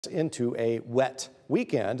into a wet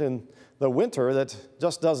weekend and the winter that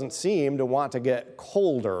just doesn't seem to want to get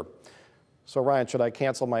colder. So Ryan, should I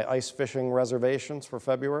cancel my ice fishing reservations for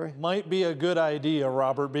February? Might be a good idea,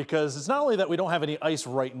 Robert, because it's not only that we don't have any ice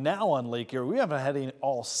right now on Lake Erie, we haven't had any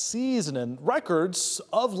all season. And records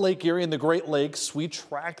of Lake Erie and the Great Lakes, we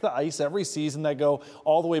track the ice every season that go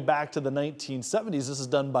all the way back to the 1970s. This is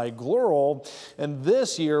done by Glurl, and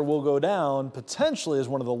this year will go down potentially as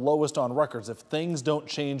one of the lowest on records if things don't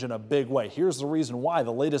change in a big way. Here's the reason why.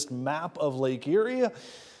 The latest map of Lake Erie,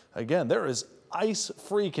 again, there is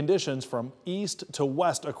ice-free conditions from east to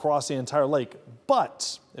west across the entire lake.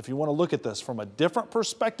 But if you want to look at this from a different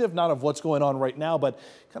perspective, not of what's going on right now, but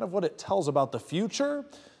kind of what it tells about the future,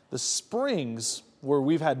 the springs where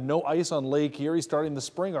we've had no ice on Lake Erie starting the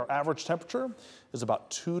spring, our average temperature is about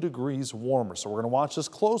 2 degrees warmer. So we're going to watch this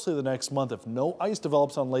closely the next month. If no ice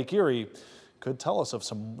develops on Lake Erie, could tell us of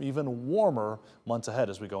some even warmer months ahead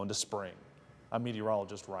as we go into spring. I'm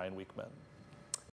meteorologist Ryan Weekman.